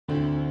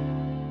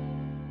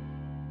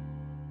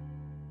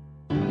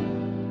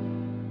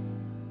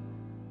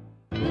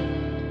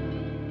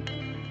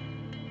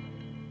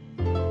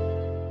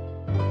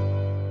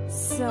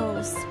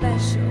so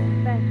special.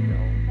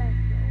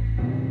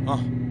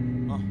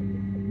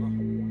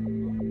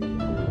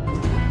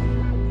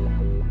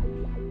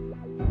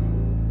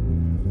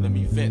 Let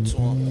me vent to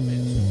him.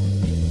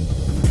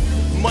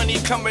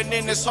 Money coming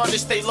in, it's hard to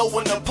stay low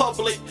in the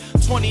public.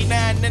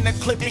 29 in the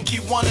clip and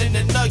keep one in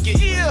the nugget.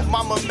 Yeah.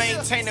 Mama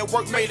maintaining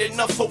work made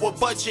enough for a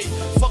budget.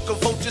 Fuck a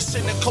vote, just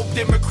in the Coke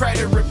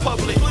Democratic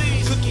Republic.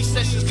 Please. Cookie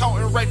sessions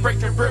counting right,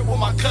 breaking bread with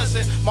my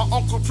cousin. My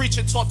uncle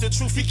preaching talk the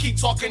truth, he keep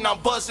talking, I'm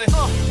buzzing.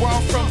 Where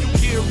I'm from, you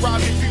get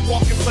robbed if you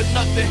walking for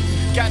nothing.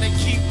 Gotta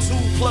keep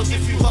 2 plugs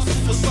if you hustle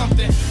for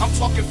something. I'm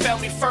talking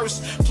family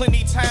first.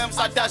 Plenty times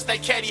I dodged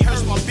that caddy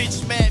hearse. My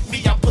bitch mad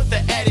me, I put the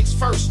addicts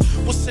first.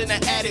 What's in the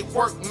attic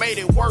work made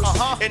it worse.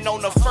 And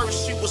on the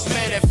first, she was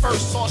mad at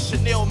first. Saw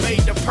Chanel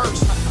made the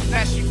purse.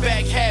 Now she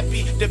back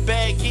happy. The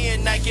bag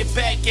in, now get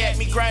back at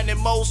me. Grinding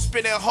moles,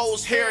 spinning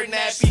hoes, hair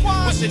nappy.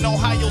 Was in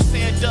Ohio,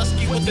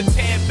 Sandusky with the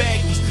tan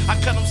baggies. I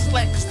cut them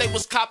slack cause they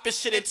was copping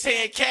shit at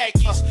 10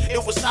 khakis.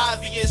 It was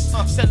obvious,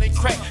 selling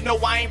crack. No,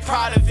 I ain't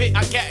proud of it.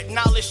 I got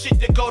knowledge,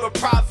 shit to go to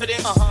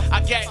Providence.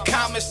 I got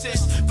common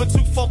sense, but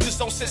too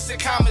focused on sense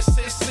and common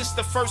sense. Since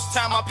the first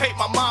time I paid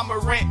my mama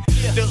rent.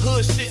 The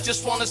hood shit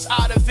just want us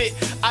out of it.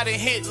 I done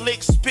hit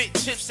licks, spit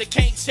chips, that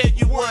can't tell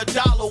you where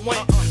 $1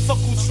 went. Fuck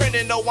who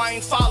trending, no, I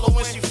ain't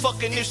following. She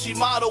fucking if she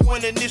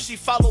modeling, and if she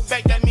follow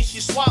back, that means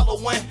she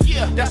swallowing.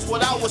 Yeah, that's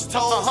what I was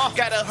told.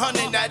 Got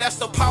 100 now, that's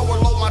the power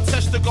low. My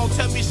tester gon'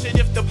 tell me shit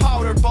if the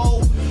powder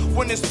bowl.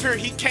 When it's pure,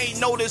 he can't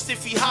notice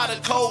if he hot or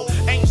cold.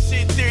 Ain't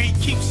shit there, he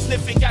keeps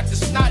sniffing, got the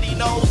snotty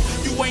nose.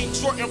 You ain't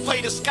Jordan,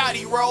 play the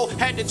Scotty role.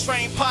 Had to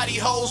train potty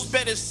hoes,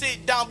 better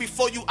sit down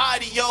before you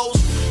adios.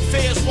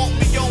 Fans want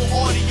me on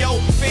audio,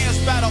 fans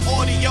bout the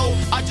audio.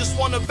 I just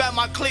wanna bat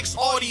my clicks,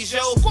 all these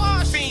yo.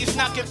 Fiends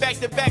knocking back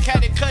to back,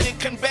 had to cut it,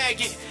 couldn't bag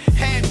it.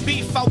 Had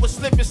beef, I was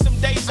slipping some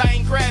days, I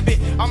ain't grab it.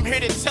 I'm here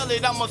to tell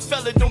it, I'm a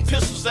fella, them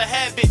pistols a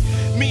habit.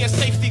 Me and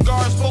safety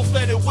guards both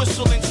let it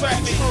whistle in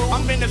traffic.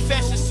 I'm in the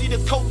fashion, see the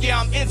coat, yeah,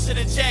 I'm into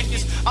the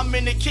jackets. I'm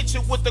in the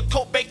kitchen with the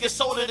coat, baking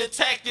soda, the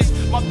tactics.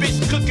 My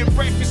bitch cooking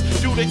breakfast,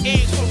 do the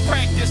eggs for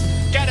practice.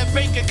 Got a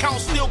bank account,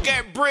 still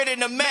got bread in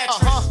the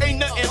mattress. Ain't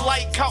nothing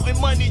like counting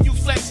money, you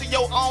flexing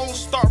your own.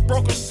 Start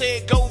broker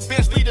said, go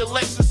Benz, leave the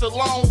Lexus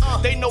alone.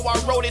 They know I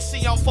wrote it,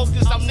 see I'm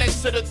focused, I'm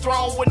next to the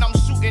throne. When I'm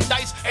shooting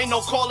dice, ain't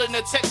no calling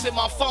or texting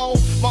my phone.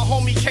 My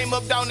homie came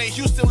up down in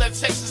Houston, left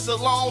Texas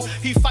alone.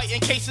 He fighting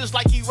cases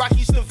like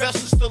Iraqi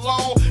Sylvester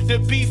Stallone. The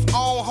beef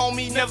on,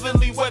 homie, never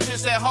leave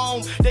weapons at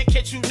home. They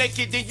catch you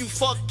naked, then you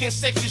fucking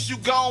seconds, you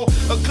gone.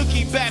 A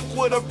cookie back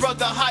with a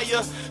brother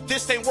higher.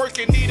 This ain't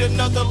working, need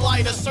another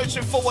lighter.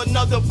 Searching for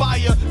another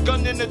buyer.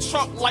 Gun in the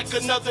trunk like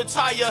another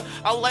tire.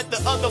 I let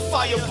the other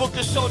fire. Book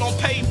a show, don't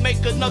pay,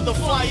 make another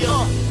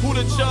flyer. Who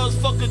the judge?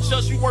 Fuck a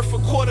judge, you worth a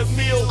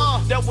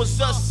 $250,000. That was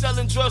us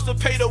selling drugs to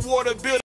pay the water bill.